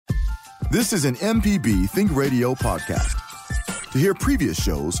This is an MPB Think Radio podcast. To hear previous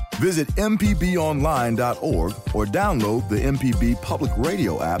shows, visit mpbonline.org or download the MPB Public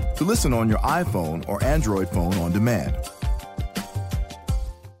Radio app to listen on your iPhone or Android phone on demand.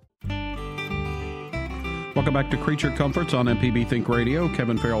 Welcome back to Creature Comforts on MPB Think Radio.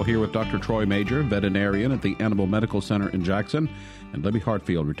 Kevin Farrell here with Dr. Troy Major, veterinarian at the Animal Medical Center in Jackson, and Libby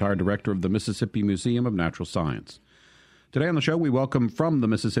Hartfield, retired director of the Mississippi Museum of Natural Science. Today on the show, we welcome from the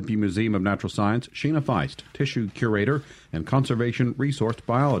Mississippi Museum of Natural Science, Sheena Feist, tissue curator and conservation resource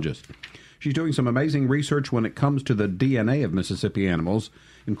biologist. She's doing some amazing research when it comes to the DNA of Mississippi animals,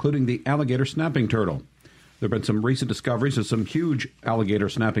 including the alligator snapping turtle. There have been some recent discoveries of some huge alligator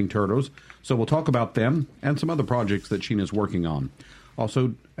snapping turtles, so we'll talk about them and some other projects that Sheena's working on.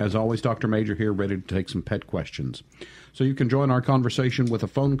 Also, as always, Dr. Major here, ready to take some pet questions. So you can join our conversation with a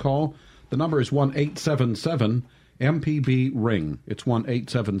phone call. The number is 1-877-MPB-RING. It's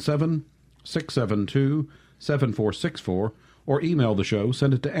 1-877-672-7464, or email the show,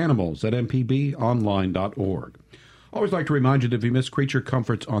 send it to animals@mpbonline.org. Always like to remind you that if you miss Creature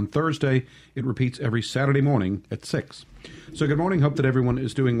Comforts on Thursday, it repeats every Saturday morning at 6. So good morning. Hope that everyone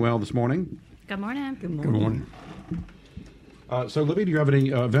is doing well this morning. Good morning. Good morning. So, Libby, do you have any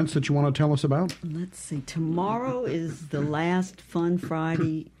events that you want to tell us about? Let's see. Tomorrow is the last Fun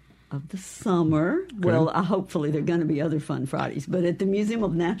Friday of the summer. Okay. Well, hopefully there are going to be other Fun Fridays. But at the Museum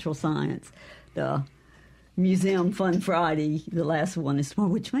of Natural Science, the Museum Fun Friday, the last one is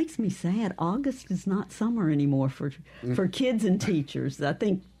tomorrow, which makes me sad. August is not summer anymore for kids and teachers. I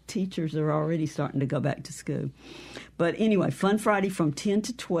think teachers are already starting to go back to school. But anyway, Fun Friday from 10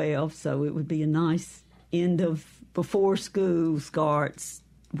 to 12, so it would be a nice end of before school starts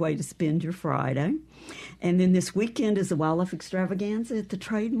way to spend your Friday. And then this weekend is the Wildlife Extravaganza at the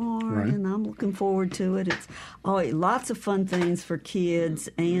Trademark, right, and I'm looking forward to it. It's lots of fun things for kids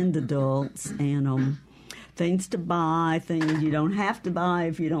and adults, and things to buy, things you don't have to buy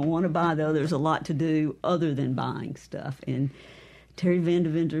if you don't want to buy, though. There's a lot to do other than buying stuff. And Terry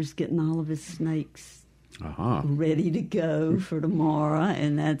Vandevender's getting all of his snakes ready to go for tomorrow,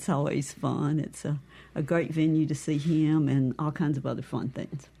 and that's always fun. It's a great venue to see him and all kinds of other fun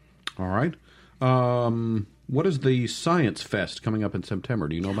things. All right. What is the Science Fest coming up in September?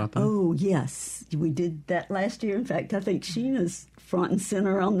 Do you know about that? Oh, yes. We did that last year. In fact, I think Sheena's front and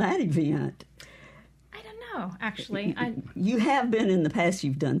center on that event. No, actually. You have been in the past.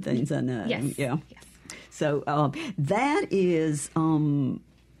 You've done things, I know. Yes. Yeah. Yes. So that is,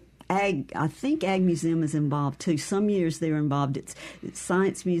 I think Ag Museum is involved, too. Some years they're involved. It's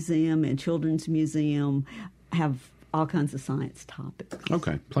Science Museum and Children's Museum have all kinds of science topics.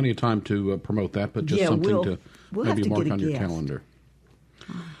 Okay. Plenty of time to promote that, but just something to maybe mark on your calendar.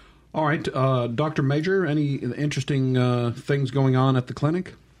 All right. Dr. Major, any interesting things going on at the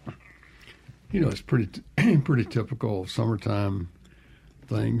clinic? You know, it's pretty typical summertime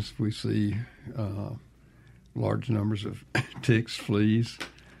things. We see large numbers of ticks, fleas.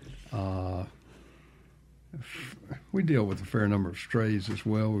 We deal with a fair number of strays as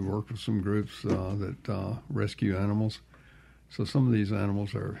well. We work with some groups that rescue animals. So some of these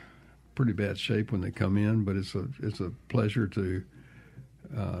animals are pretty bad shape when they come in, but it's a pleasure to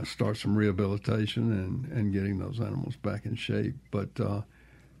start some rehabilitation and getting those animals back in shape. But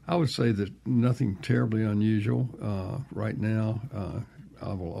I would say that nothing terribly unusual right now.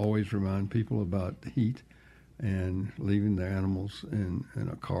 I will always remind people about the heat and leaving their animals in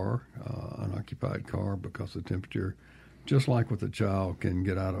a car, an occupied car, because the temperature, just like with a child, can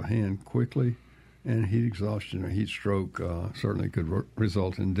get out of hand quickly, and heat exhaustion or heat stroke certainly could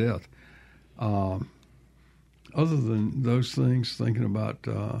result in death. Other than those things, thinking about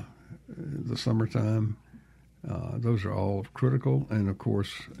the summertime, those are all critical, and of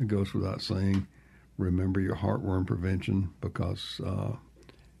course, it goes without saying, remember your heartworm prevention, because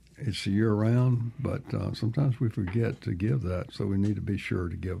it's year-round, but sometimes we forget to give that, so we need to be sure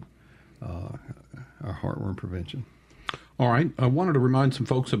to give our heartworm prevention. All right. I wanted to remind some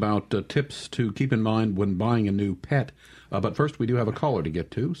folks about tips to keep in mind when buying a new pet, but first we do have a caller to get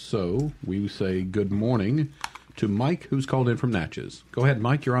to, so we say good morning to Mike, who's called in from Natchez. Go ahead,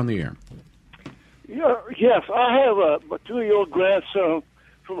 Mike, you're on the air. Yes, I have a 2-year-old grandson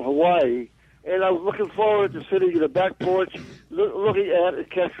from Hawaii, and I was looking forward to sitting in the back porch looking at and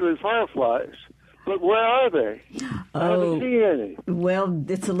capturing fireflies. But where are they? I haven't seen any. Well,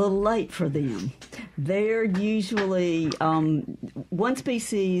 it's a little late for them. They're usually one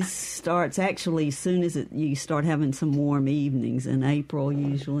species starts actually as soon as you start having some warm evenings in April,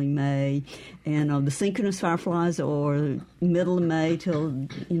 usually May, and the synchronous fireflies are middle of May till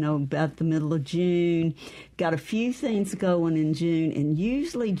about the middle of June. Got a few things going in June, and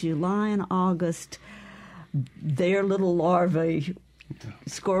usually July and August, their little larvae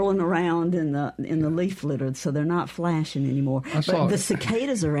squirreling around in the leaf litter, so they're not flashing anymore. But the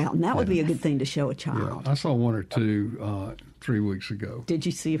cicadas are out, and that would be a good thing to show a child. Yeah, I saw one or two 3 weeks ago. Did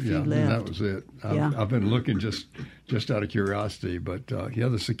you see a few left? Yeah, that was it. I've been looking just out of curiosity, but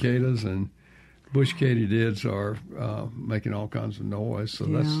the cicadas and bush katydids are making all kinds of noise, so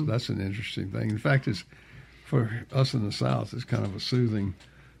that's an interesting thing. In fact, it's for us in the South, it's kind of a soothing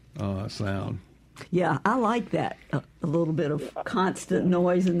sound. Yeah, I like that, a little bit of constant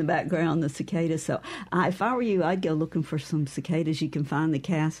noise in the background, the cicadas. So if I were you, I'd go looking for some cicadas. You can find the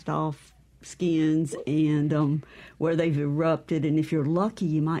cast-off skins and where they've erupted. And if you're lucky,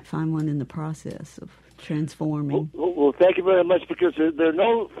 you might find one in the process of transforming. Well, thank you very much, because there are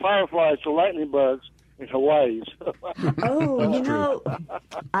no fireflies or lightning bugs in Hawaii. Oh,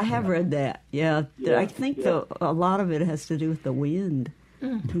 I have read that. Yeah, I think a lot of it has to do with the wind.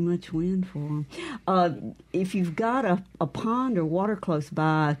 Too much wind for them. If you've got a pond or water close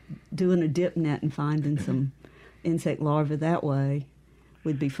by, doing a dip net and finding some insect larvae that way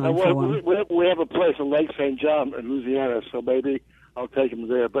would be fun for them. We have a place in Lake St. John in Louisiana, so maybe I'll take them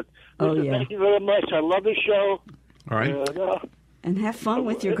there. But thank you very much. I love the show. All right. And have fun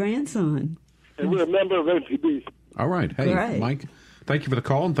with your grandson. And we're a member of MPB. All right. Hey, Great. Mike, thank you for the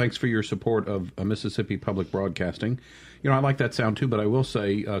call, and thanks for your support of Mississippi Public Broadcasting. I like that sound too, but I will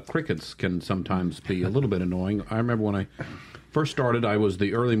say crickets can sometimes be a little bit annoying. I remember when I first started, I was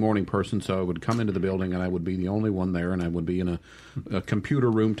the early morning person, so I would come into the building and I would be the only one there, and I would be in a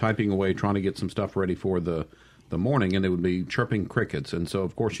computer room typing away, trying to get some stuff ready for the morning, and they would be chirping crickets. And so,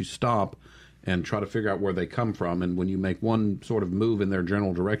 of course, you stop and try to figure out where they come from, and when you make one sort of move in their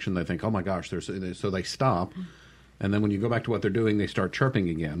general direction, they think, oh my gosh, so they stop. And then when you go back to what they're doing, they start chirping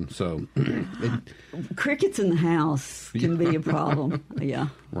again. So crickets in the house can be a problem. Yeah.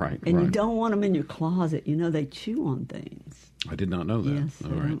 Right. And you don't want them in your closet. They chew on things. I did not know that. Yes.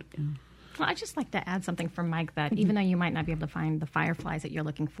 All right. Well, I'd just like to add something for Mike that even though you might not be able to find the fireflies that you're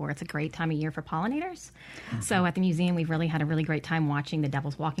looking for, it's a great time of year for pollinators. So at the museum, we've really had a really great time watching the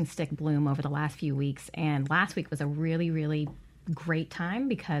devil's walking stick bloom over the last few weeks. And last week was a really, really great time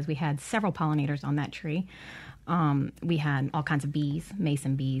because we had several pollinators on that tree. We had all kinds of bees,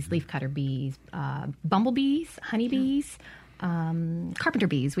 mason bees, leafcutter bees, bumblebees, honeybees, carpenter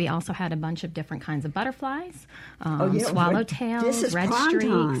bees. We also had a bunch of different kinds of butterflies, swallowtails, red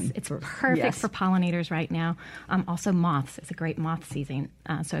streaks. It's perfect for pollinators right now. Also moths. It's a great moth season.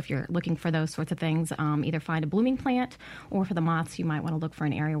 So if you're looking for those sorts of things, either find a blooming plant, or for the moths, you might want to look for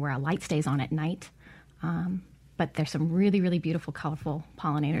an area where a light stays on at night. But there's some really, really beautiful, colorful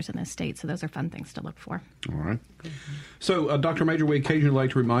pollinators in this state, so those are fun things to look for. All right. So, Dr. Major, we occasionally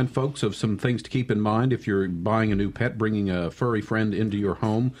like to remind folks of some things to keep in mind if you're buying a new pet, bringing a furry friend into your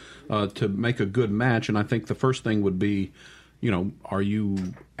home to make a good match. And I think the first thing would be, are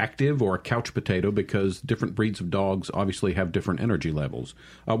you active or a couch potato? Because different breeds of dogs obviously have different energy levels.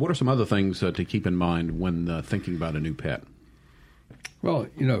 What are some other things to keep in mind when thinking about a new pet? Well,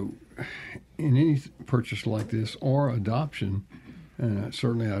 in any purchase like this or adoption, and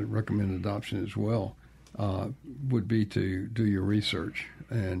certainly I'd recommend adoption as well, would be to do your research.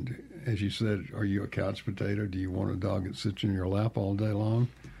 And as you said, are you a couch potato? Do you want a dog that sits in your lap all day long?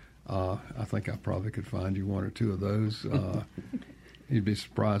 I think I probably could find you one or two of those. You'd be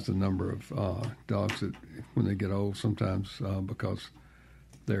surprised the number of dogs that, when they get old, sometimes because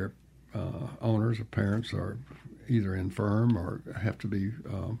their owners or parents are either infirm or have to be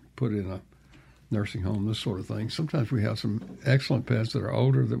put in a nursing home, this sort of thing. Sometimes we have some excellent pets that are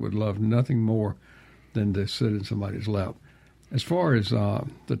older that would love nothing more than to sit in somebody's lap. As far as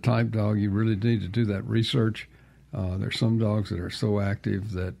the type dog, you really need to do that research. There's some dogs that are so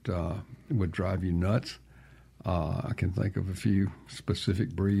active that would drive you nuts. I can think of a few specific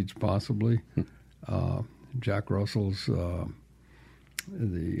breeds possibly. Jack Russell's, the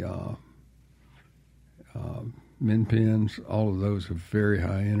Min Pins, all of those have very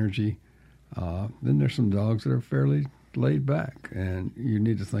high energy. Then there's some dogs that are fairly laid back, and you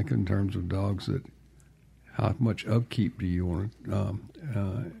need to think in terms of dogs that how much upkeep do you want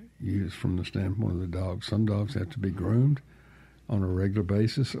to use from the standpoint of the dog. Some dogs have to be groomed on a regular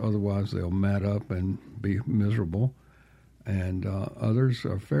basis, otherwise they'll mat up and be miserable. And others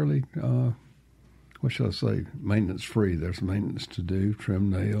are fairly, maintenance-free. There's maintenance to do,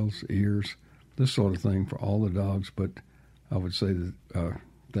 trim nails, ears, this sort of thing for all the dogs, but I would say that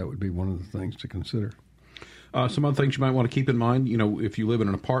that would be one of the things to consider. Some other things you might want to keep in mind, if you live in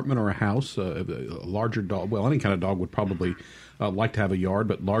an apartment or a house, a larger dog, well, any kind of dog would probably like to have a yard,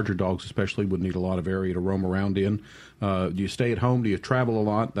 but larger dogs especially would need a lot of area to roam around in. Do you stay at home? Do you travel a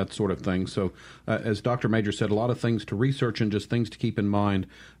lot? That sort of thing. So as Dr. Major said, a lot of things to research and just things to keep in mind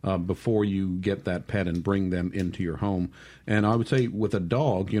before you get that pet and bring them into your home. And I would say with a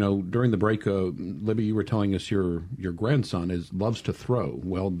dog, during the break, Libby, you were telling us your grandson loves to throw.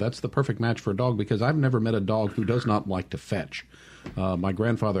 Well, that's the perfect match for a dog because I've never met a dog who does not like to fetch. My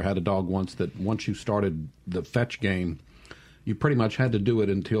grandfather had a dog once that once you started the fetch game, you pretty much had to do it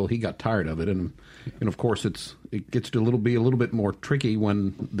until he got tired of it. And of course, it gets to be a little bit more tricky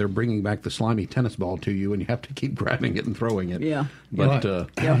when they're bringing back the slimy tennis ball to you and you have to keep grabbing it and throwing it. Yeah. But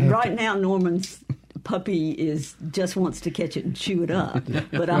right now, Norman's puppy just wants to catch it and chew it up.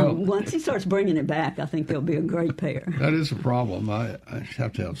 But once he starts bringing it back, I think they'll be a great pair. That is a problem. I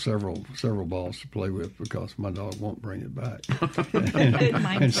have to have several balls to play with because my dog won't bring it back.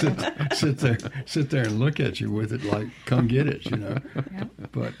 and sit there and look at you with it like, come get it, Yep.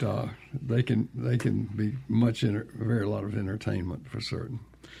 But they can be a very lot of entertainment for certain.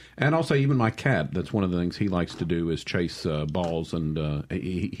 And also, even my cat, that's one of the things he likes to do is chase balls, and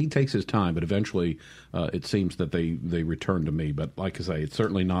he takes his time, but eventually it seems that they return to me. But like I say, it's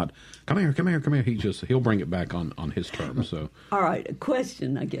certainly not, come here. He'll bring it back on his terms. So. All right, a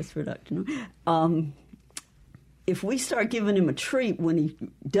question, I guess, for Dr. Norman. If we start giving him a treat when he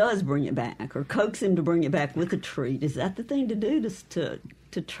does bring it back, or coax him to bring it back with a treat, is that the thing to do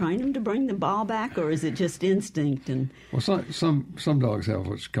to train him to bring the ball back, or is it just instinct? Well, some dogs have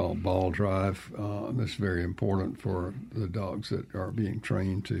what's called ball drive. That's very important for the dogs that are being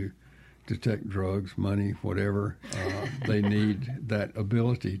trained to detect drugs, money, whatever. They need that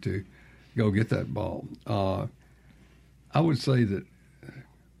ability to go get that ball. I would say that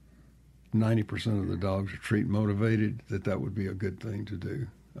 90% of the dogs are treat motivated, that would be a good thing to do.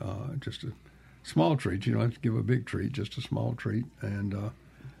 Just a small treat. You don't have to give a big treat, just a small treat. And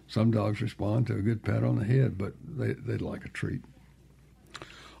some dogs respond to a good pat on the head, but they'd like a treat.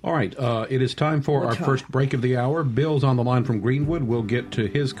 All right, it is time for our first break of the hour. Bill's on the line from Greenwood. We'll get to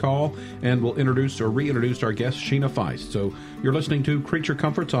his call, and we'll reintroduce our guest, Sheena Feist. So you're listening to Creature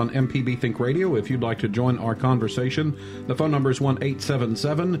Comforts on MPB Think Radio. If you'd like to join our conversation, the phone number is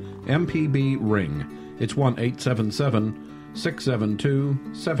 1-877-MPB-RING. It's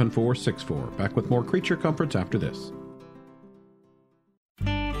 1-877-672-7464. Back with more Creature Comforts after this.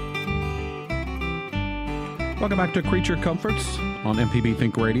 Welcome back to Creature Comforts on MPB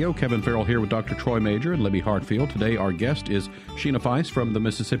Think Radio. Kevin Farrell here with Dr. Troy Major and Libby Hartfield. Today our guest is Sheena Feist from the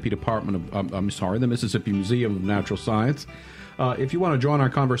Mississippi the Mississippi Museum of Natural Science. If you want to join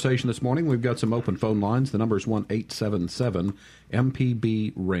our conversation this morning, we've got some open phone lines. The number is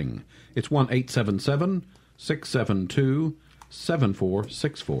 1-877-MPB-RING. It's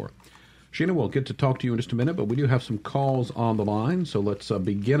 1-877-672-7464. Sheena, we'll get to talk to you in just a minute, but we do have some calls on the line, so let's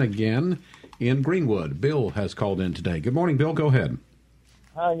begin again in Greenwood. Bill has called in today. Good morning, Bill. Go ahead.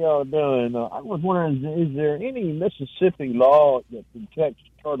 How y'all doing? I was wondering, is there any Mississippi law that protects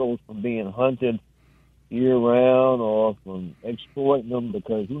turtles from being hunted year-round or from exploiting them?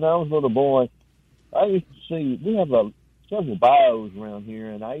 Because when I was a little boy, I used to see, we have several bayous around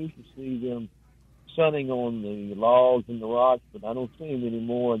here, and I used to see them sunning on the logs and the rocks, but I don't see them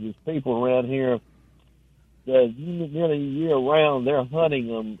anymore. There's people around here that nearly year-round, they're hunting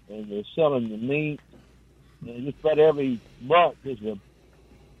them, and they're selling the meat. And just about every month, there's an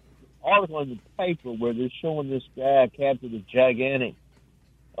article in the paper where they're showing this guy captured a gigantic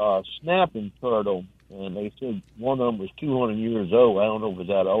snapping turtle, and they said one of them was 200 years old. I don't know if it's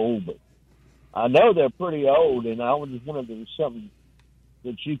that old, but I know they're pretty old, and I was just wondering if there was something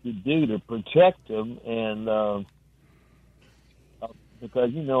that you could do to protect them, and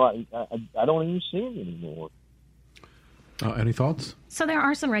because, I don't even see them anymore. Any thoughts? So there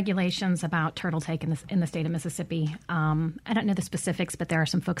are some regulations about turtle take in the state of Mississippi. I don't know the specifics, but there are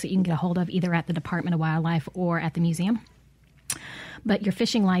some folks that you can get a hold of either at the Department of Wildlife or at the museum. But your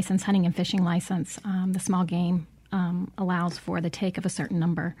fishing license, hunting and fishing license, the small game allows for the take of a certain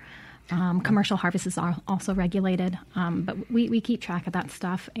number. Commercial harvest is also regulated, but we keep track of that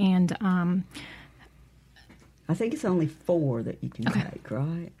stuff. And I think it's only 4 that you can take,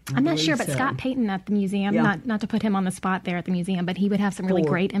 right? I'm not sure, but Scott Payton at the museum, not to put him on the spot there at the museum, but he would have some really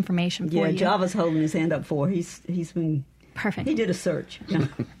great information for you. Yeah, Java's holding his hand up 4. He's been... Perfect. He did a search. Yeah.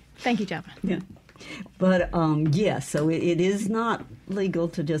 Thank you, Java. Yeah. But, yes, so it is not legal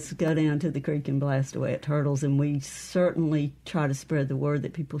to just go down to the creek and blast away at turtles, and we certainly try to spread the word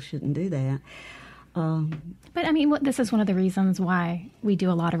that people shouldn't do that. But, I mean, this is one of the reasons why we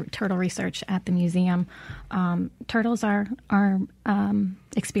do a lot of turtle research at the museum. Turtles are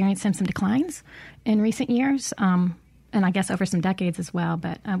experiencing some declines in recent years, and I guess over some decades as well.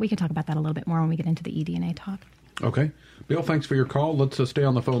 But we can talk about that a little bit more when we get into the eDNA talk. Okay. Bill, thanks for your call. Let's stay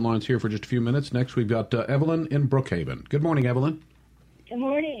on the phone lines here for just a few minutes. Next, we've got Evelyn in Brookhaven. Good morning, Evelyn. Good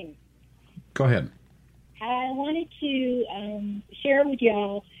morning. Go ahead. I wanted to share with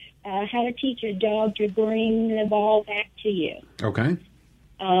y'all how to teach a dog to bring the ball back to you. Okay.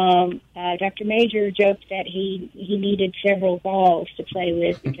 Dr. Major joked that he needed several balls to play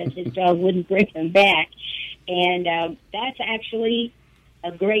with because his dog wouldn't bring them back. And that's actually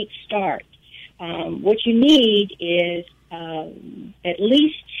a great start. What you need is at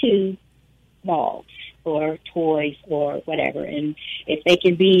least 2 balls or toys or whatever. And if they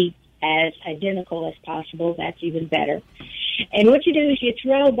can be as identical as possible, that's even better. And what you do is you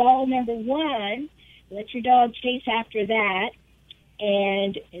throw ball number 1, let your dog chase after that,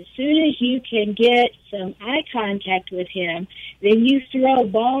 and as soon as you can get some eye contact with him, then you throw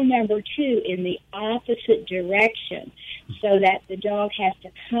ball number 2 in the opposite direction so that the dog has to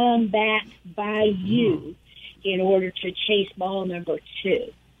come back by you in order to chase ball number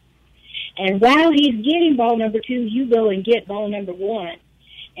 2. And while he's getting ball number 2, you go and get ball number 1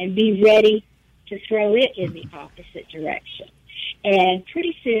 and be ready to throw it in the opposite direction. And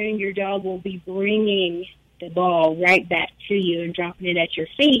pretty soon your dog will be bringing the ball right back to you and dropping it at your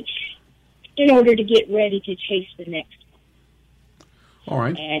feet in order to get ready to chase the next one. All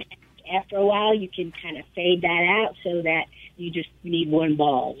right. And after a while, you can kind of fade that out so that you just need 1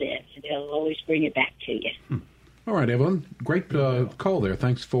 ball then. So they'll always bring it back to you. All right, Evelyn. Great call there.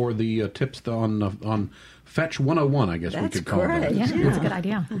 Thanks for the tips on Fetch 101, I guess we could call that. Yeah, that's a good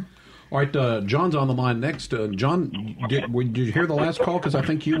idea. All right, John's on the line next. John, did you hear the last call? Because I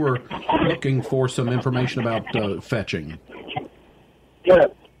think you were looking for some information about fetching. Yes.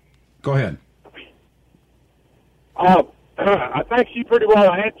 Go ahead. I think she pretty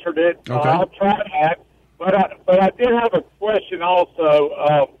well answered it. Okay. I'll try that. But I did have a question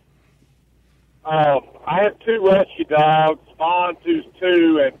also. I have 2 rescue dogs, Fonz, who's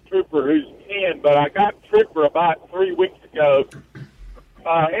 2, and Trooper, who's 10. But I got Trooper about 3 weeks ago.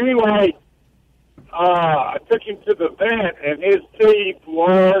 Anyway, I took him to the vet, and his teeth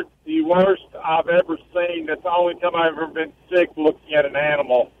were the worst I've ever seen. That's the only time I've ever been sick looking at an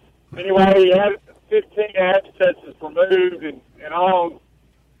animal. Anyway, he had 15 abscesses removed and on.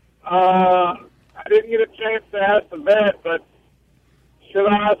 I didn't get a chance to ask the vet, but should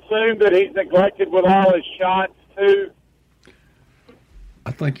I assume that he's neglected with all his shots, too?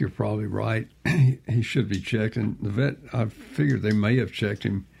 I think you're probably right. He should be checked. And the vet, I figured they may have checked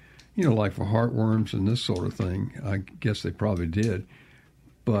him, like for heartworms and this sort of thing. I guess they probably did.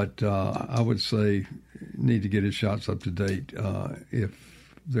 But I would say need to get his shots up to date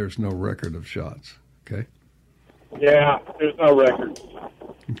if there's no record of shots. Okay? Yeah, there's no record.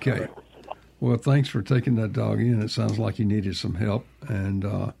 Okay. Well, thanks for taking that dog in. It sounds like he needed some help, and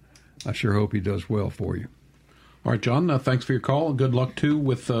I sure hope he does well for you. All right, John, thanks for your call. Good luck, too,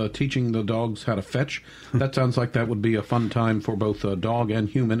 with teaching the dogs how to fetch. That sounds like that would be a fun time for both dog and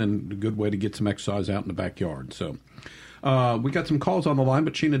human and a good way to get some exercise out in the backyard. So we got some calls on the line,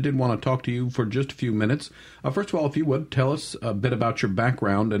 but Sheena did want to talk to you for just a few minutes. First of all, if you would, tell us a bit about your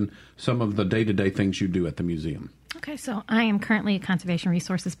background and some of the day-to-day things you do at the museum. Okay, so I am currently a conservation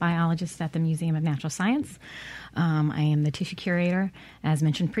resources biologist at the Museum of Natural Science. I am the tissue curator, as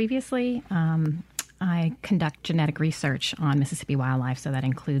mentioned previously. I conduct genetic research on Mississippi wildlife, so that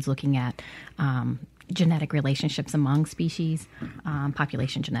includes looking at genetic relationships among species,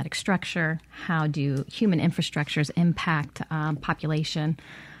 population genetic structure, how do human infrastructures impact population,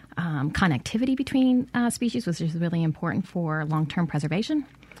 connectivity between species, which is really important for long-term preservation.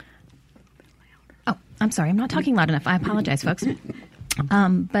 Oh, I'm sorry, I'm not talking loud enough. I apologize, folks.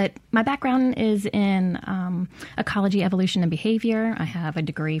 But my background is in ecology, evolution, and behavior. I have a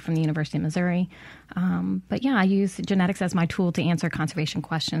degree from the University of Missouri. But yeah, I use genetics as my tool to answer conservation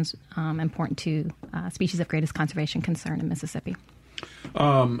questions important to species of greatest conservation concern in Mississippi.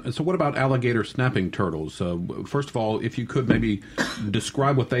 So what about alligator snapping turtles? First of all, if you could maybe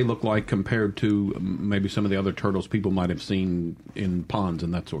describe what they look like compared to maybe some of the other turtles people might have seen in ponds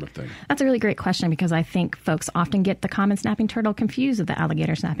and that sort of thing. That's a really great question because I think folks often get the common snapping turtle confused with the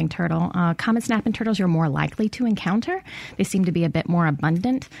alligator snapping turtle. Common snapping turtles you're more likely to encounter. They seem to be a bit more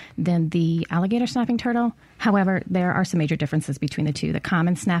abundant than the alligator snapping turtle. However, there are some major differences between the two. The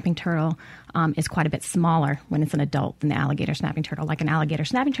common snapping turtle is quite a bit smaller when it's an adult than the alligator snapping turtle. Like an alligator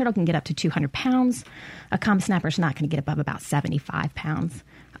snapping turtle can get up to 200 pounds. A common snapper is not going to get above about 75 pounds.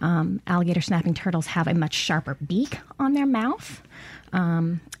 Alligator snapping turtles have a much sharper beak on their mouth.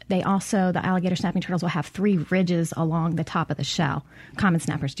 The alligator snapping turtles will have 3 ridges along the top of the shell. Common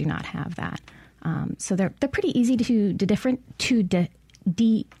snappers do not have that. So they're pretty easy to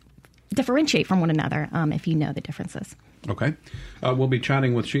differentiate from one another if you know the differences. Okay. We'll be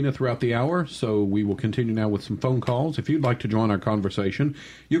chatting with Sheena throughout the hour, so we will continue now with some phone calls. If you'd like to join our conversation,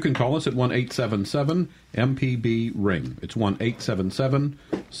 you can call us at 1-877-MPB-RING. It's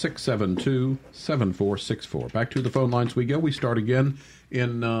 1-877-672-7464. Back to the phone lines we go. We start again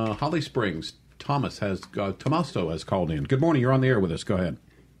in Holly Springs. Tomaso has called in. Good morning. You're on the air with us. Go ahead.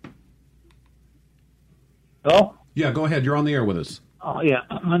 Hello? Yeah, go ahead. You're on the air with us. Oh, yeah.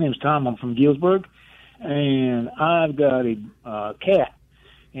 My name's Tom. I'm from Galesburg. And I've got a cat.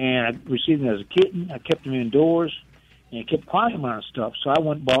 And I received him as a kitten. I kept him indoors. And he kept climbing on stuff. So I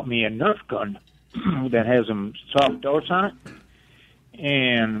went and bought me a Nerf gun that has some soft darts on it.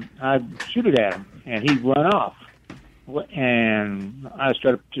 And I'd shoot it at him. And he'd run off. And I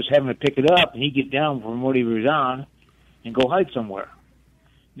started just having to pick it up. And he'd get down from what he was on and go hide somewhere.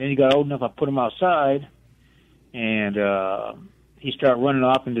 Then he got old enough, I put him outside. And he started running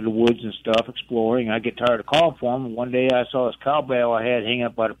off into the woods and stuff, exploring. I get tired of calling for him. And one day I saw this cowbell I had hanging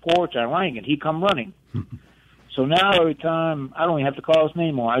up by the porch. I rang it. He come running. So now every time, I don't even have to call his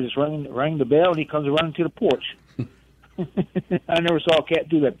name more. I just ring the bell, and he comes running to the porch. I never saw a cat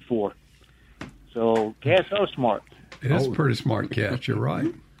do that before. So cats are smart. It is pretty smart cats. You're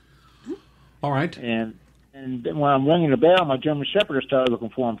right. All right. And then when I'm ringing the bell, my German Shepherd started looking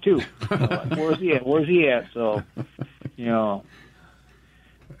for him, too. Like, where's he at? Where's he at? So, you know,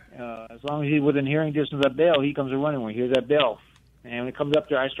 as long as he's within hearing distance of that bell, he comes running when he hears that bell. And when he comes up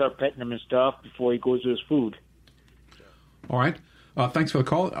there, I start petting him and stuff before he goes to his food. All right. Thanks for the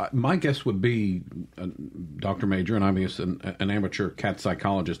call. My guess would be Dr. Major, and I'm an amateur cat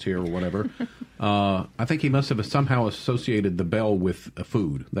psychologist here or whatever. I think he must have somehow associated the bell with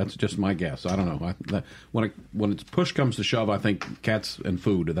food. That's just my guess. I don't know. When it's push comes to shove, I think cats and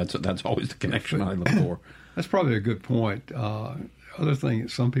food. That's always the connection I look for. That's probably a good point. Other thing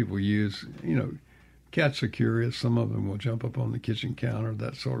that some people use, cats are curious. Some of them will jump up on the kitchen counter,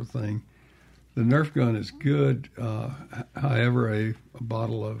 that sort of thing. The Nerf gun is good. However, a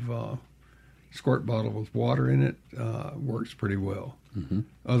squirt bottle with water in it works pretty well. Mm-hmm.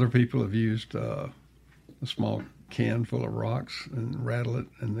 Other people have used a small can full of rocks and rattle it,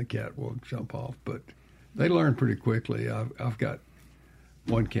 and the cat will jump off. But they learn pretty quickly. I've got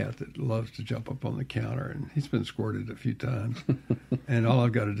one cat that loves to jump up on the counter, and he's been squirted a few times. And all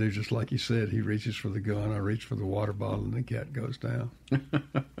I've got to do, just like he said, he reaches for the gun, I reach for the water bottle, and the cat goes down.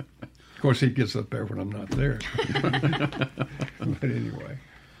 Of course, he gets up there when I'm not there. But anyway.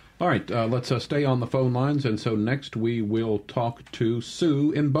 All right, let's stay on the phone lines. And so next we will talk to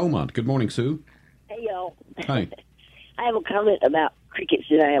Sue in Beaumont. Good morning, Sue. Hey, y'all. Hi. I have a comment about crickets,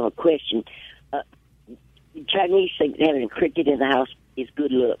 and I have a question. The Chinese think having a cricket in the house is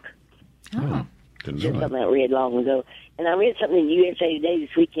good luck. Oh. Didn't know that. Something I read long ago. And I read something in USA Today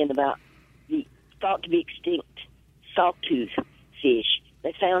this weekend about the thought to be extinct sawtooth fish.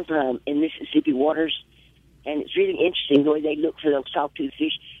 They found some in Mississippi waters, and it's really interesting the way they look for those sawtooth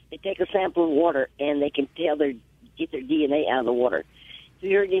fish. They take a sample of water, and they can get their DNA out of the water. Have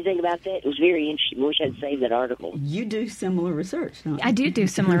you heard anything about that? It was very interesting. I wish I'd saved that article. You do similar research, don't you? I do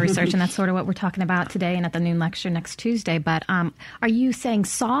similar research, and that's sort of what we're talking about today and at the noon lecture next Tuesday. But are you saying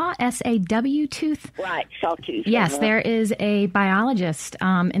saw, S-A-W tooth? Right, sawtooth. Yes, there is a biologist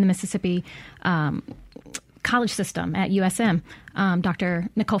in the Mississippi college system at USM, Dr.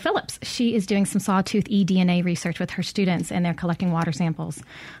 Nicole Phillips. She is doing some sawtooth eDNA research with her students, and they're collecting water samples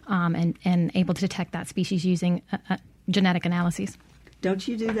and able to detect that species using genetic analyses. Don't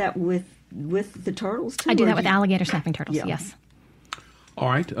you do that with the turtles, too? I do that with alligator snapping turtles, yes. All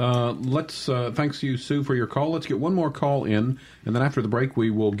right. Let's thanks you, Sue, for your call. Let's get one more call in, and then after the break, we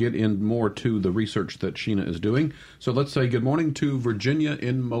will get in more to the research that Sheena is doing. So let's say good morning to Virginia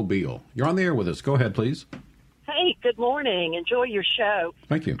in Mobile. You're on the air with us. Go ahead, please. Hey, Hey, good morning. Enjoy your show.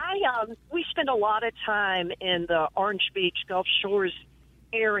 Thank you. We spend a lot of time in the Orange Beach, Gulf Shores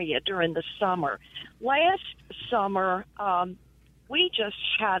area during the summer. Last summer, we just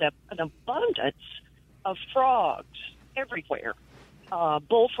had an abundance of frogs everywhere.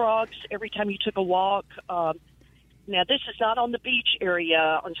 Bullfrogs every time you took a walk. Now, this is not on the beach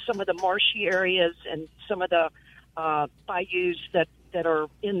area, on some of the marshy areas and some of the bayous that are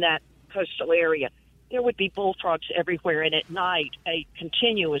in that coastal area. There would be bullfrogs everywhere, and at night, a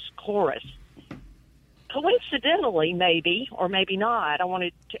continuous chorus. Coincidentally, maybe, or maybe not, I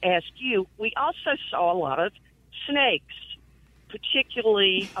wanted to ask you, we also saw a lot of snakes,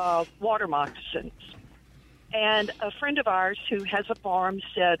 particularly water moccasins. And a friend of ours who has a farm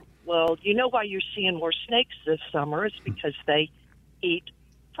said, well, you know why you're seeing more snakes this summer is because they eat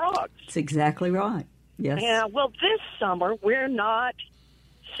frogs. That's exactly right. Yes. Yeah, well, this summer, we're not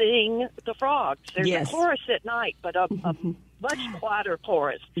seeing the frogs. There's a chorus at night, but a much quieter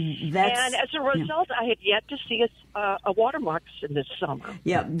chorus. And as a result, I had yet to see a water moccasin this summer.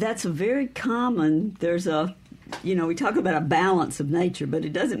 Yeah, that's a very common. There's we talk about a balance of nature, but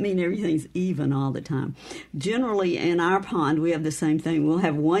it doesn't mean everything's even all the time. Generally, in our pond, we have the same thing. We'll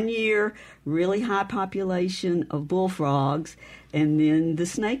have 1 year really high population of bullfrogs, and then the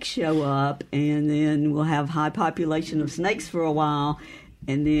snakes show up, and then we'll have high population of snakes for a while,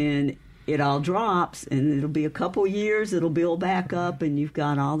 and then it all drops, and it'll be a couple years, it'll build back up, and you've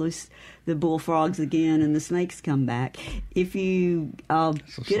got all the bullfrogs again, and the snakes come back. If you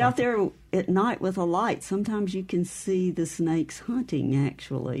get out there at night with a light, sometimes you can see the snakes hunting,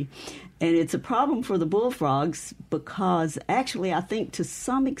 actually. And it's a problem for the bullfrogs because, actually, I think to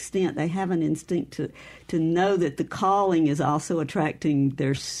some extent they have an instinct to know that the calling is also attracting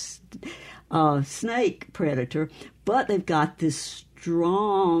their snake predator, but they've got this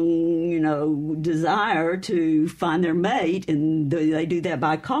strong, desire to find their mate, and they do that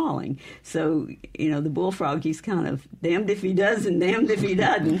by calling. So, the bullfrog, he's kind of damned if he does and damned if he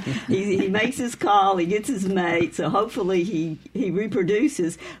doesn't. He makes his call, he gets his mate, so hopefully he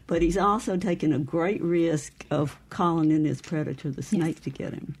reproduces, but he's also taking a great risk of calling in his predator, the snake, to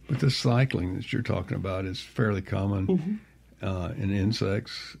get him. But this cycling that you're talking about is fairly common. Mm-hmm. In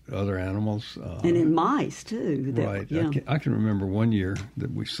insects, other animals. And in mice, too. Right. Yeah. I can remember one year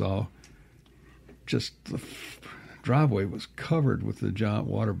that we saw just the driveway was covered with the giant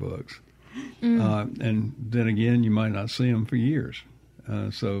water bugs. And then again, you might not see them for years.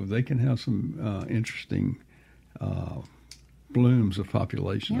 So they can have some interesting blooms of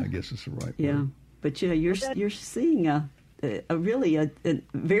population, I guess is the right word. Yeah. But, you're seeing a really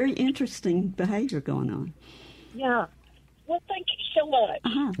very interesting behavior going on. Yeah. Well, thank you so much.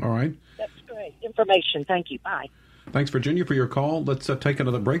 Uh-huh. All right. That's great information. Thank you. Bye. Thanks, Virginia, for your call. Let's take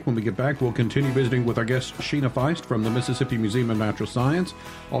another break. When we get back, we'll continue visiting with our guest, Sheena Feist from the Mississippi Museum of Natural Science.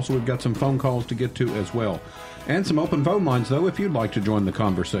 Also, we've got some phone calls to get to as well. And some open phone lines, though, if you'd like to join the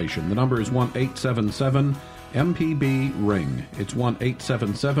conversation. The number is 1-877-MPB-RING. It's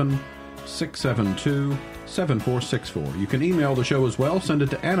 1-877-672-7464. You can email the show as well. Send it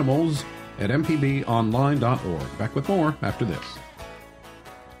to animals@mpbonline.org. Back with more after this.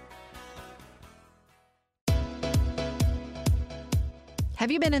 Have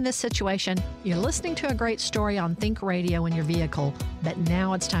you been in this situation? You're listening to a great story on Think Radio in your vehicle, but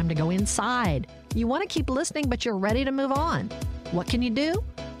now it's time to go inside. You want to keep listening, but you're ready to move on. What can you do?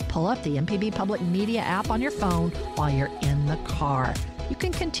 Pull up the MPB Public Media app on your phone while you're in the car. You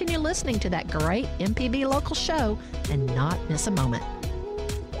can continue listening to that great MPB local show and not miss a moment.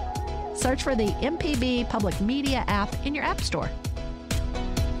 Search for the MPB Public Media app in your app store.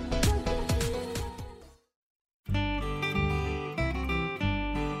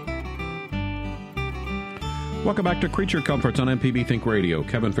 Welcome back to Creature Comforts on MPB Think Radio.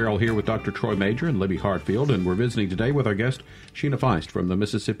 Kevin Farrell here with Dr. Troy Major and Libby Hartfield, and we're visiting today with our guest, Sheena Feist from the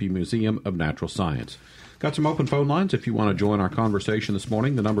Mississippi Museum of Natural Science. Got some open phone lines if you want to join our conversation this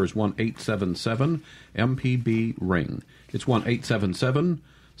morning. The number is 1-877-MPB-RING. It's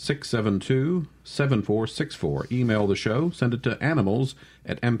 1-877-672-7464. Email the show. Send it to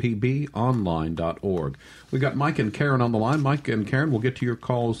animals@mpbonline.org. We got Mike and Karen on the line. Mike and Karen, we'll get to your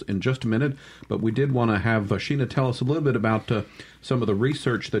calls in just a minute, but we did want to have Sheena tell us a little bit about some of the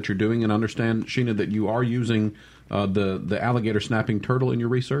research that you're doing, and understand, Sheena, that you are using the alligator snapping turtle in your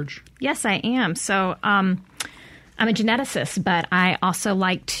research? Yes, I am. So I'm a geneticist, but I also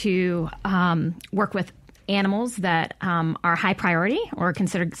like to work with animals that are high priority or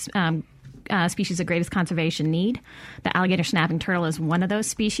considered species of greatest conservation need. The alligator snapping turtle is one of those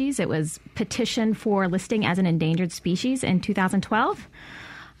species. It was petitioned for listing as an endangered species in 2012.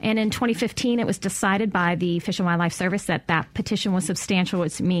 And in 2015, it was decided by the Fish and Wildlife Service that that petition was substantial,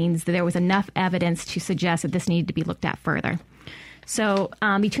 which means that there was enough evidence to suggest that this needed to be looked at further. So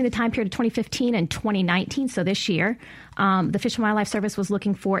between the time period of 2015 and 2019, so this year, the Fish and Wildlife Service was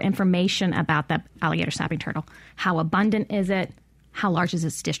looking for information about the alligator snapping turtle. How abundant is it? How large is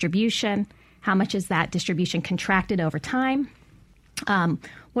its distribution? How much is that distribution contracted over time?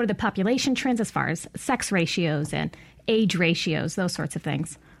 What are the population trends as far as sex ratios and age ratios, those sorts of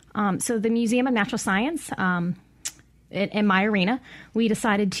things? So the Museum of Natural Science, in my arena, we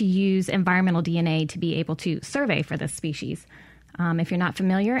decided to use environmental DNA to be able to survey for this species. If you're not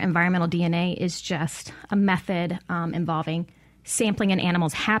familiar, environmental DNA is just a method involving sampling an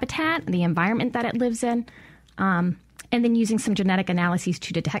animal's habitat, the environment that it lives in, and then using some genetic analyses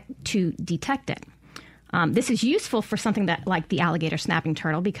to detect it. This is useful for something that like the alligator snapping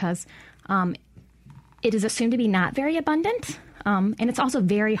turtle because it is assumed to be not very abundant, and it's also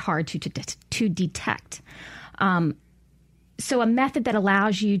very hard to detect. So a method that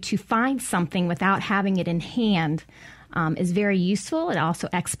allows you to find something without having it in hand is very useful. It also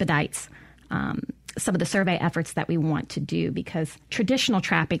expedites some of the survey efforts that we want to do because traditional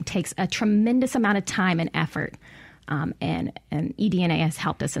trapping takes a tremendous amount of time and effort. And eDNA has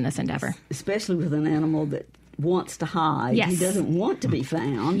helped us in this endeavor. Especially with an animal that wants to hide. Yes. He doesn't want to be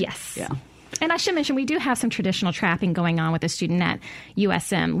found. Yes. Yeah. And I should mention, we do have some traditional trapping going on with a student at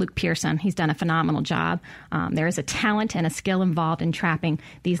USM, Luke Pearson. He's done a phenomenal job. There is a talent and a skill involved in trapping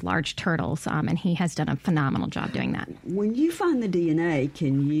these large turtles, and he has done a phenomenal job doing that. When you find the DNA,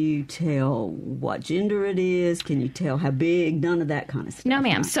 can you tell what gender it is? Can you tell how big? None of that kind of stuff. No,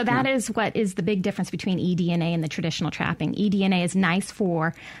 ma'am. Right? So that is what is the big difference between eDNA and the traditional trapping. eDNA is nice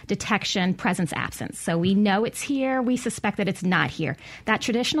for detection, presence, absence. So we know it's here. We suspect that it's not here. That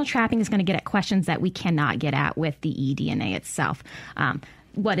traditional trapping is going to get at questions that we cannot get at with the eDNA itself.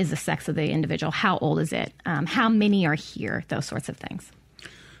 What is the sex of the individual? How old is it? How many are here? Those sorts of things.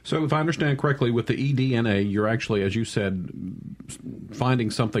 So if I understand correctly, with the eDNA, you're actually, as you said,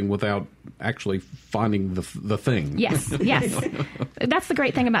 finding something without actually finding the thing. Yes, yes. That's the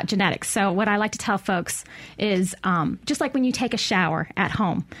great thing about genetics. So what I like to tell folks is just like when you take a shower at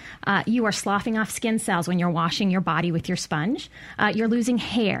home, you are sloughing off skin cells when you're washing your body with your sponge. You're losing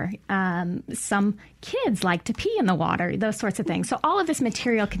hair. Some kids like to pee in the water, those sorts of things. So all of this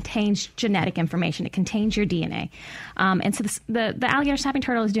material contains genetic information. It contains your DNA. And so the alligator snapping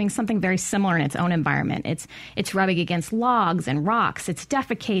turtle is doing something very similar in its own environment. It's rubbing against logs and rocks. It's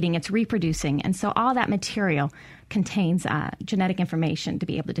defecating. It's reproducing. And so all that material contains genetic information to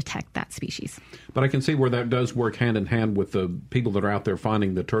be able to detect that species. But I can see where that does work hand in hand with the people that are out there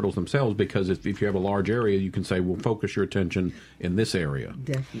finding the turtles themselves, because if you have a large area, you can say, well, focus your attention in this area.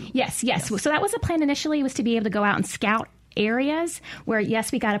 Definitely. Yes. So that was the plan initially, was to be able to go out and scout areas where,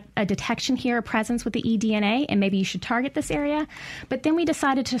 yes, we got a detection here, a presence with the eDNA, and maybe you should target this area. But then we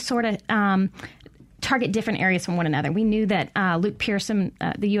decided to sort of target different areas from one another. We knew that Luke Pearson,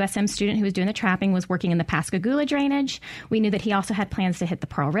 the USM student who was doing the trapping, was working in the Pascagoula drainage. We knew that he also had plans to hit the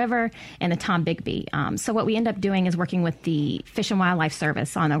Pearl River and the Tom Bigby. So what we end up doing is working with the Fish and Wildlife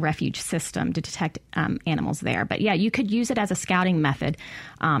Service on a refuge system to detect animals there. But yeah, you could use it as a scouting method,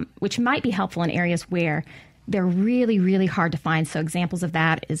 which might be helpful in areas where they're really, really hard to find. So examples of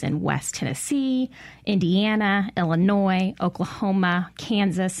that is in West Tennessee, Indiana, Illinois, Oklahoma,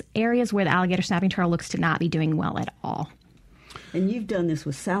 Kansas, areas where the alligator snapping turtle looks to not be doing well at all. And you've done this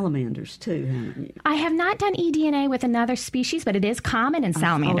with salamanders too, haven't you? I have not done eDNA with another species, but it is common in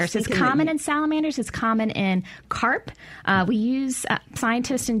salamanders. It's common in salamanders. It's common in carp. We use,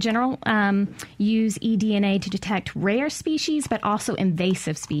 scientists in general, use eDNA to detect rare species, but also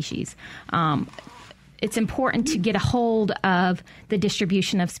invasive species. It's important to get a hold of the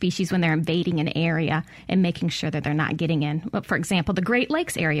distribution of species when they're invading an area and making sure that they're not getting in. For example, the Great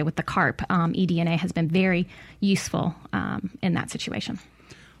Lakes area with the carp, eDNA has been very useful in that situation.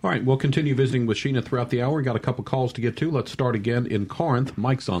 All right, we'll continue visiting with Sheena throughout the hour. We've got a couple calls to get to. Let's start again in Corinth.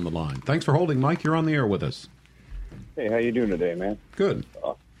 Mike's on the line. Thanks for holding, Mike. You're on the air with us. Hey, how you doing today, man? Good.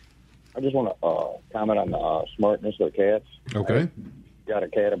 I just want to comment on the smartness of cats. Okay. I got a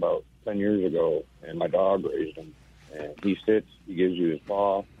cat about 10 years ago, and my dog raised him. And he sits, he gives you his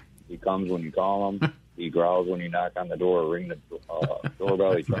paw, he comes when you call him, he growls when you knock on the door, ring the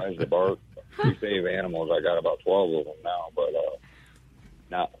doorbell, he tries to bark. We save animals. I got about 12 of them now, but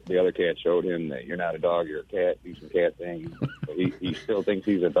now the other cat showed him that you're not a dog, you're a cat, do some cat things. But he still thinks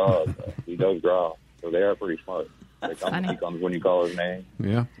he's a dog. He does growl, so they are pretty smart. He comes when you call his name.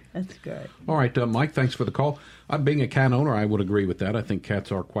 Yeah. That's great. All right, Mike, thanks for the call. Being a cat owner, I would agree with that. I think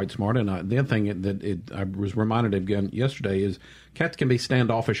cats are quite smart. And the other thing that I was reminded of again yesterday is cats can be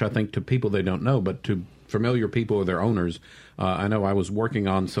standoffish, I think, to people they don't know, but to familiar people or their owners. I know I was working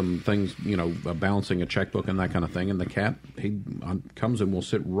on some things, balancing a checkbook and that kind of thing, and the cat, he comes and will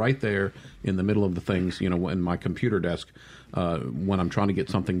sit right there in the middle of the things, in my computer desk when I'm trying to get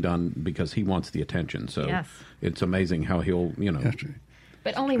something done because he wants the attention. So yes. It's amazing how he'll,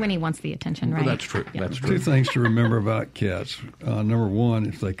 But only when he wants the attention, right? Well, that's true. Yeah. That's true. Two things to remember about cats. Number one,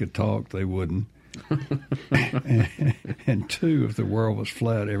 if they could talk, they wouldn't. and two, if the world was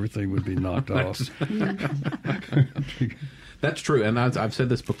flat, everything would be knocked off. That's true. And I've said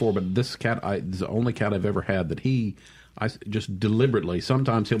this before, but this cat is the only cat I've ever had that I just deliberately,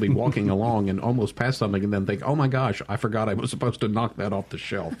 sometimes he'll be walking along and almost pass something and then think, oh my gosh, I forgot I was supposed to knock that off the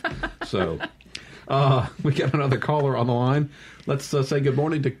shelf. So we got another caller on the line. Let's say good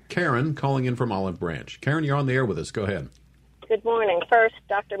morning to Karen calling in from Olive Branch. Karen, you're on the air with us. Go ahead. Good morning. First,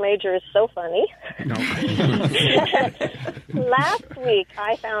 Dr. Major is so funny. No. Last week,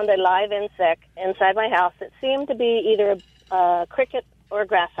 I found a live insect inside my house that seemed to be either a cricket or a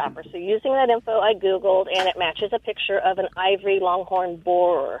grasshopper. So using that info, I Googled, and it matches a picture of an ivory longhorn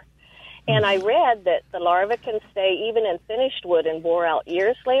borer. And I read that the larva can stay even in finished wood and bore out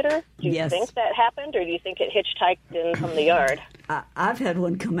years later. Do you think that happened, or do you think it hitchhiked in from the yard? I've had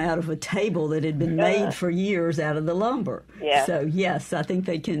one come out of a table that had been made for years out of the lumber. Yeah. So, yes, I think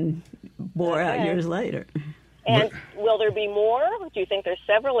they can bore out years later. And will there be more? Do you think there's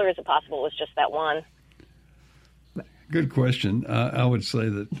several, or is it possible it was just that one? Good question. I would say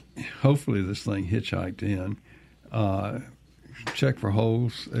that hopefully this thing hitchhiked in. Check for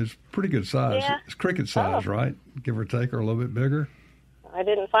holes. It's pretty good size. Yeah. It's cricket size, right? Give or take, or a little bit bigger. I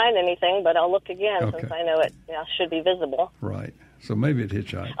didn't find anything, but I'll look again Okay. since I know it should be visible. Right. So maybe it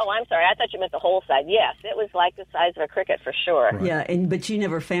hitchhiked. Oh, I'm sorry. I thought you meant the whole side. Yes, it was like the size of a cricket for sure. Right. Yeah, but you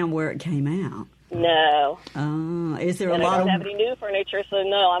never found where it came out. No. Is there And a lot I don't of... have any new furniture, so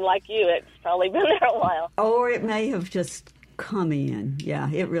no, I'm like you. It's probably been there a while. Or it may have just come in.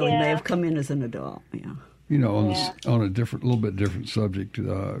 Yeah, it really may have come in as an adult. Yeah. On a little bit different subject,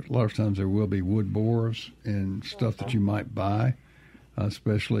 a lot of times there will be wood borers and stuff that you might buy,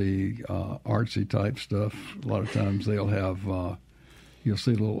 especially artsy type stuff. A lot of times they'll have, you'll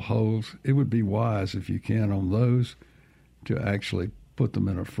see little holes. It would be wise, if you can, on those to actually put them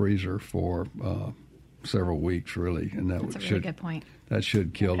in a freezer for several weeks, really, and That's a really good point. That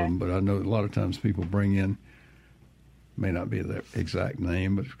should kill them. But I know a lot of times people bring in, may not be the exact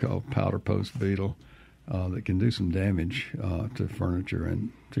name, but it's called powder post beetle. That can do some damage to furniture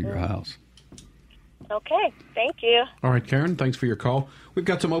and to your house. Okay, thank you. All right, Karen, thanks for your call. We've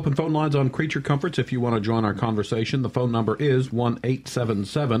got some open phone lines on Creature Comforts if you want to join our conversation. The phone number is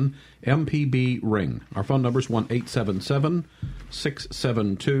 1-877-MPB-RING. Our phone number is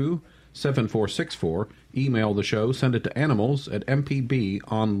 1-877-672-7464. Email the show, send it to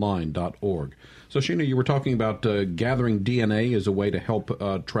animals@mpbonline.org. So, Sheena, you were talking about gathering DNA as a way to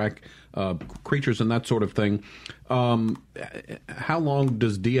help track creatures and that sort of thing. How long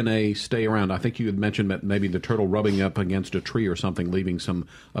does DNA stay around? I think you had mentioned that maybe the turtle rubbing up against a tree or something, leaving some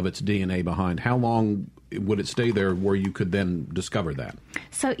of its DNA behind. How long would it stay there where you could then discover that?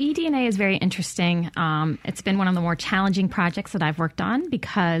 So eDNA is very interesting. It's been one of the more challenging projects that I've worked on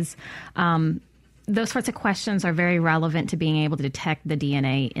because those sorts of questions are very relevant to being able to detect the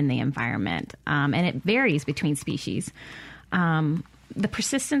DNA in the environment. And it varies between species. The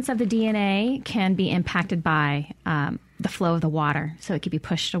persistence of the DNA can be impacted by the flow of the water, so it could be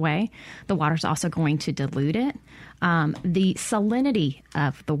pushed away. The water is also going to dilute it. The salinity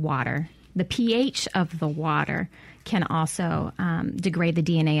of the water, the pH of the water, can also degrade the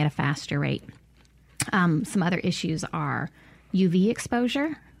DNA at a faster rate. Some other issues are UV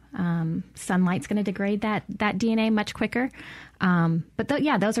exposure. Sunlight's going to degrade that DNA much quicker. But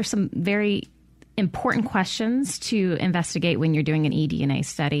those are some very important questions to investigate when you're doing an eDNA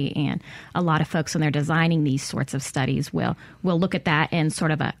study, and a lot of folks when they're designing these sorts of studies will look at that in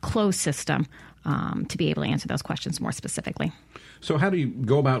sort of a closed system to be able to answer those questions more specifically. So how do you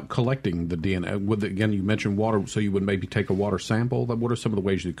go about collecting the DNA? Again, you mentioned water, so you would maybe take a water sample. What are some of the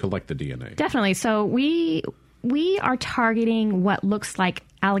ways you collect the DNA? Definitely. So we are targeting what looks like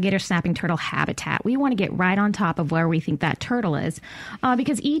alligator snapping turtle habitat. We want to get right on top of where we think that turtle is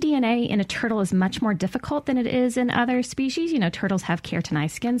because eDNA in a turtle is much more difficult than it is in other species. You know, turtles have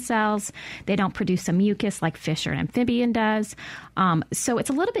keratinized skin cells. They don't produce a mucus like fish or an amphibian does. So it's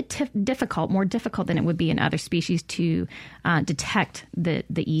a little bit more difficult than it would be in other species to detect the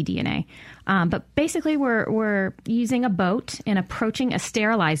eDNA. But basically, we're using a boat and approaching a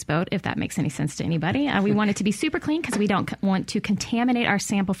sterilized boat, if that makes any sense to anybody. We want it to be super clean because we don't want to contaminate our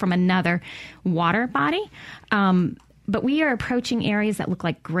sample from another water body. But we are approaching areas that look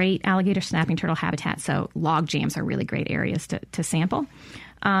like great alligator snapping turtle habitat. So log jams are really great areas to sample.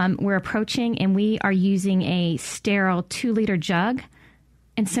 We're approaching and we are using a sterile 2-liter jug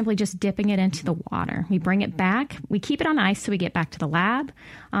and simply just dipping it into the water. We bring it back. We keep it on ice so we get back to the lab.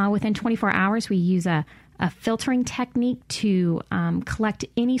 Within 24 hours, we use a filtering technique to collect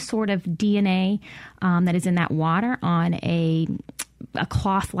any sort of DNA that is in that water on a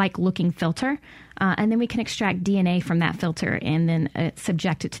cloth-like looking filter. And then we can extract DNA from that filter and then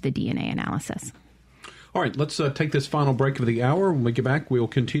subject it to the DNA analysis. All right, let's take this final break of the hour. When we get back, we'll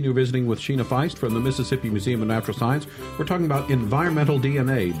continue visiting with Sheena Feist from the Mississippi Museum of Natural Science. We're talking about environmental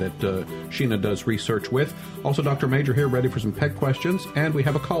DNA that Sheena does research with. Also, Dr. Major here, ready for some pet questions, and we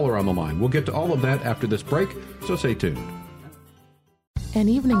have a caller on the line. We'll get to all of that after this break, so stay tuned. An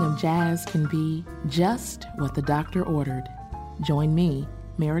evening of jazz can be just what the doctor ordered. Join me,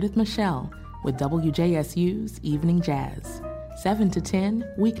 Meredith Michelle, with WJSU's Evening Jazz, 7 to 10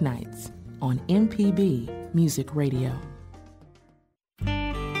 weeknights on MPB Music Radio.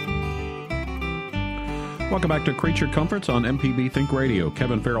 Welcome back to Creature Comforts on MPB Think Radio.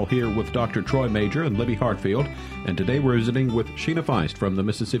 Kevin Farrell here with Dr. Troy Major and Libby Hartfield. And today we're visiting with Sheena Feist from the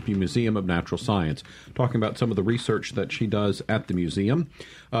Mississippi Museum of Natural Science, talking about some of the research that she does at the museum.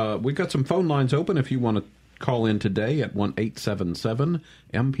 We've got some phone lines open if you want to call in today at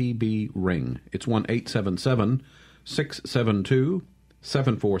 1-877-MPB-RING. It's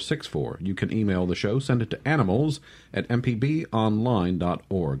 1-877-672-7464. You can email the show, send it to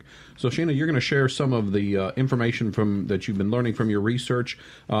animals@mpbonline.org. So, Sheena, you're going to share some of the information that you've been learning from your research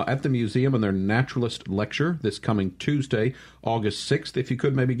at the museum and their naturalist lecture this coming Tuesday, August 6th. If you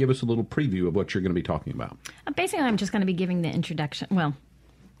could maybe give us a little preview of what you're going to be talking about. Basically, I'm just going to be giving the introduction. Well,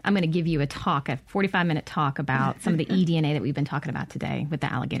 I'm going to give you a 45-minute talk about some of the eDNA that we've been talking about today with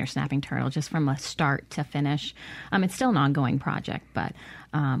the alligator snapping turtle, just from a start to finish. It's still an ongoing project, but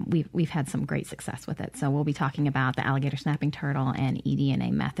we've had some great success with it. So we'll be talking about the alligator snapping turtle and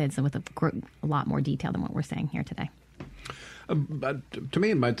eDNA methods with a lot more detail than what we're saying here today. But to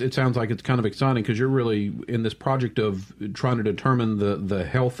me, it sounds like it's kind of exciting because you're really in this project of trying to determine the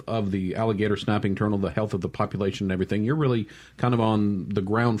health of the alligator snapping turtle, the health of the population and everything. You're really kind of on the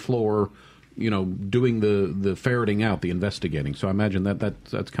ground floor, doing the ferreting out, the investigating. So I imagine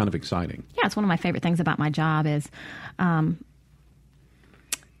that's kind of exciting. Yeah, it's one of my favorite things about my job is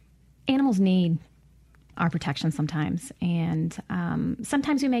animals need our protection sometimes. And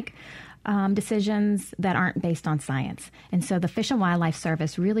sometimes we make decisions that aren't based on science. And so the Fish and Wildlife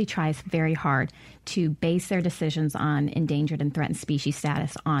Service really tries very hard to base their decisions on endangered and threatened species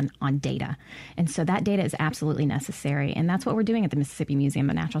status on data. And so that data is absolutely necessary. And that's what we're doing at the Mississippi Museum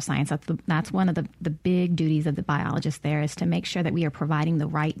of Natural Science. That's one of the big duties of the biologist there, is to make sure that we are providing the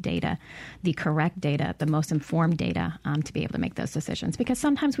right data, the correct data, the most informed data to be able to make those decisions. Because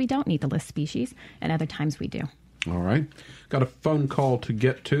sometimes we don't need to list species and other times we do. All right. Got a phone call to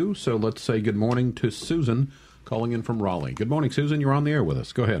get to, so let's say good morning to Susan calling in from Raleigh. Good morning, Susan. You're on the air with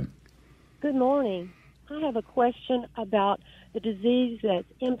us. Go ahead. Good morning. I have a question about the disease that's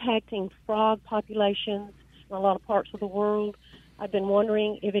impacting frog populations in a lot of parts of the world. I've been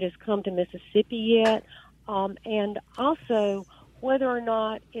wondering if it has come to Mississippi yet, and also whether or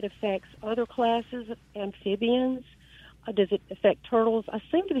not it affects other classes of amphibians. Does it affect turtles? I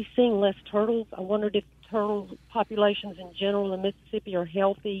seem to be seeing less turtles. I wondered if turtle populations in general in Mississippi are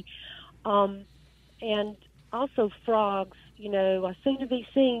healthy. And also frogs, I seem to be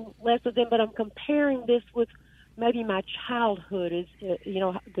seeing less of them, but I'm comparing this with maybe my childhood,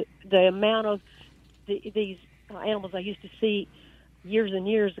 the amount of these animals I used to see years and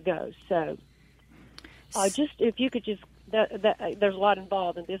years ago. So just if you could just, there's a lot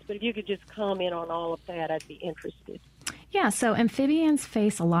involved in this, but if you could just comment on all of that, I'd be interested. Yeah, so amphibians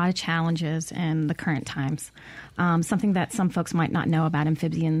face a lot of challenges in the current times. Something that some folks might not know about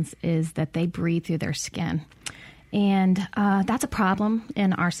amphibians is that they breathe through their skin. And that's a problem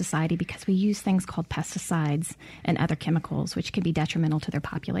in our society because we use things called pesticides and other chemicals, which can be detrimental to their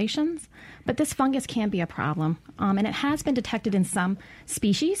populations. But this fungus can be a problem, and it has been detected in some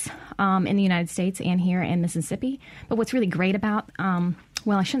species in the United States and here in Mississippi. But what's really great about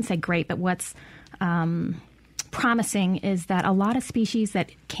well, I shouldn't say great, but what's promising is that a lot of species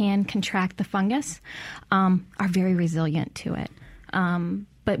that can contract the fungus are very resilient to it.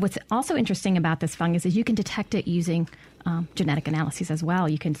 But what's also interesting about this fungus is you can detect it using genetic analyses as well.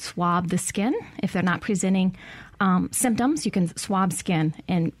 You can swab the skin. If they're not presenting symptoms, you can swab skin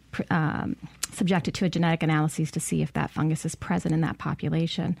and subject it to a genetic analysis to see if that fungus is present in that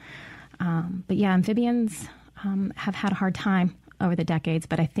population. But yeah, amphibians have had a hard time over the decades,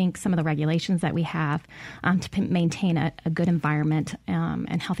 but I think some of the regulations that we have to maintain a good environment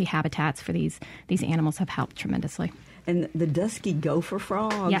and healthy habitats for these animals have helped tremendously. And the dusky gopher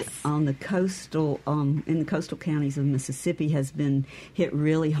frog on the coastal in the coastal counties of Mississippi has been hit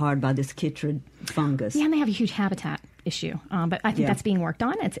really hard by this chytrid fungus. Yeah, and they have a huge habitat issue, but I think that's being worked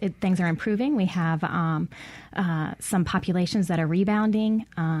on. Things are improving. We have some populations that are rebounding,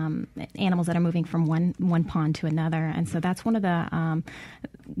 animals that are moving from one pond to another, and so that's one of the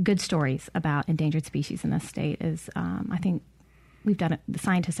good stories about endangered species in this state. Is I think the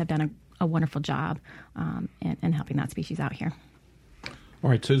scientists have done a wonderful job in helping that species out here. All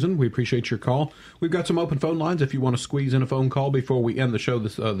right, Susan, we appreciate your call. We've got some open phone lines if you want to squeeze in a phone call before we end the show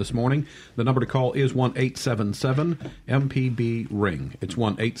this morning. The number to call is 1-877-MPB-RING. It's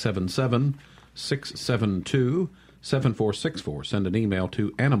 1-877-672-7464. Send an email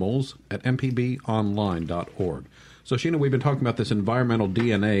to animals@mpbonline.org. So, Sheena, we've been talking about this environmental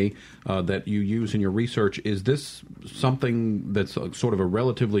DNA that you use in your research. Is this something that's sort of a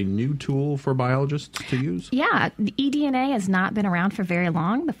relatively new tool for biologists to use? Yeah, the eDNA has not been around for very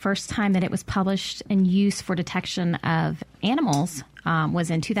long. The first time that it was published and used for detection of animals was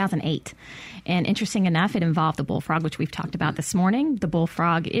in 2008. And interesting enough, it involved the bullfrog, which we've talked about this morning. The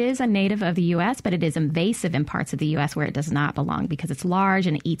bullfrog is a native of the U.S., but it is invasive in parts of the U.S. where it does not belong because it's large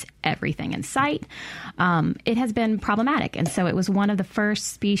and it eats everything in sight. It has been problematic. And so it was one of the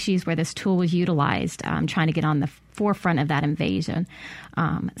first species where this tool was utilized, trying to get on the forefront of that invasion.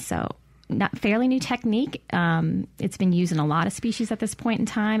 So not fairly new technique. It's been used in a lot of species at this point in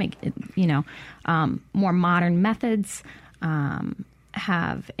time. More modern methods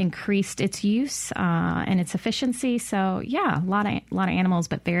have increased its use and its efficiency. So, yeah, a lot of animals,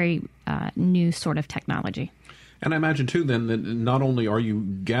 but very new sort of technology. And I imagine, too, then, that not only are you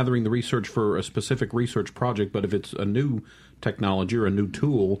gathering the research for a specific research project, but if it's a new technology or a new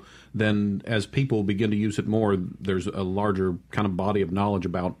tool, then as people begin to use it more, there's a larger kind of body of knowledge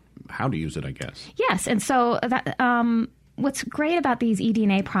about how to use it, I guess. Yes, and so that what's great about these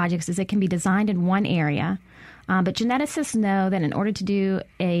eDNA projects is it can be designed in one area, but geneticists know that in order to do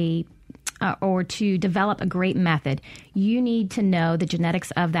or to develop a great method, you need to know the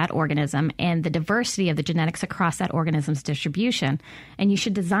genetics of that organism and the diversity of the genetics across that organism's distribution. And you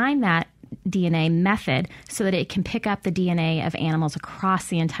should design that DNA method so that it can pick up the DNA of animals across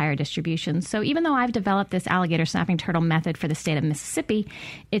the entire distribution. So even though I've developed this alligator snapping turtle method for the state of Mississippi,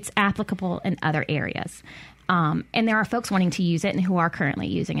 it's applicable in other areas. And there are folks wanting to use it and who are currently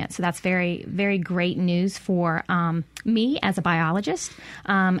using it. So that's very, very great news for me as a biologist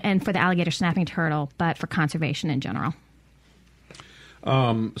and for the alligator snapping turtle, but for conservation in general.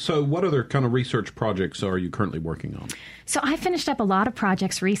 So what other kind of research projects are you currently working on? So I finished up a lot of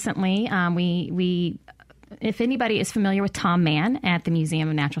projects recently. If anybody is familiar with Tom Mann at the Museum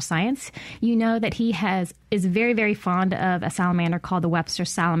of Natural Science, you know that he is very, very fond of a salamander called the Webster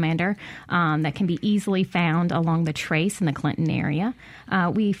salamander that can be easily found along the Trace in the Clinton area.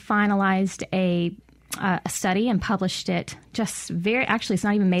 We finalized a study and published it actually it's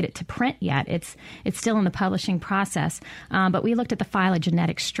not even made it to print yet. It's still in the publishing process. But we looked at the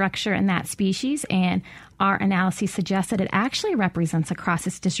phylogenetic structure in that species, and our analysis suggests that it actually represents across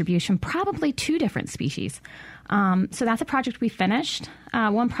its distribution probably two different species. So that's a project we finished.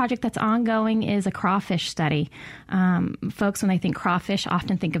 One project that's ongoing is a crawfish study. Folks, when they think crawfish,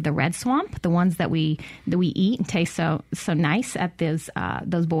 often think of the red swamp, the ones that we eat and taste so nice at those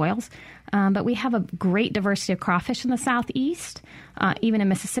boils. But we have a great diversity of crawfish in the southeast, even in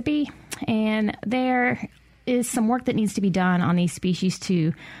Mississippi, and there is some work that needs to be done on these species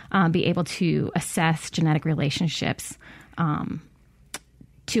to be able to assess genetic relationships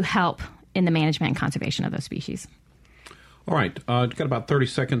to help in the management and conservation of those species. All right. Got about 30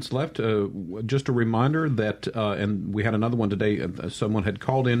 seconds left. Just a reminder that, and we had another one today, someone had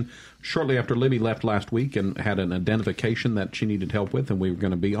called in shortly after Libby left last week and had an identification that she needed help with, and we were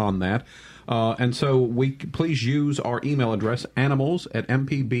going to be on that. And so please use our email address,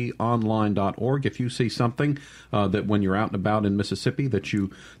 animals@mpbonline.org. If you see something that when you're out and about in Mississippi that you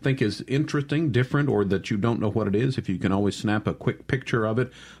think is interesting, different, or that you don't know what it is, if you can always snap a quick picture of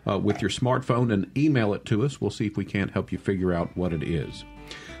it with your smartphone and email it to us, we'll see if we can't help you figure figure out what it is.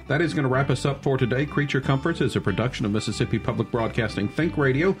 That is going to wrap us up for today. Creature Comforts is a production of Mississippi Public Broadcasting Think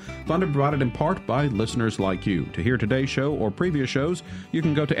Radio, funded and provided in part by listeners like you. To hear today's show or previous shows, you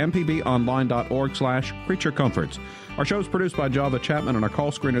can go to mpbonline.org/Creature Comforts. Our show is produced by Java Chapman, and our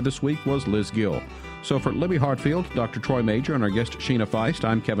call screener this week was Liz Gill. So for Libby Hartfield, Dr. Troy Major, and our guest Sheena Feist,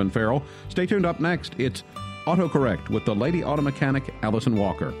 I'm Kevin Farrell. Stay tuned. Up next, it's Autocorrect with the Lady Auto Mechanic, Allison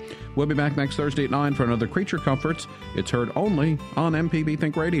Walker. We'll be back next Thursday at 9 for another Creature Comforts. It's heard only on MPB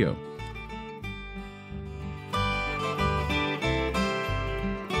Think Radio.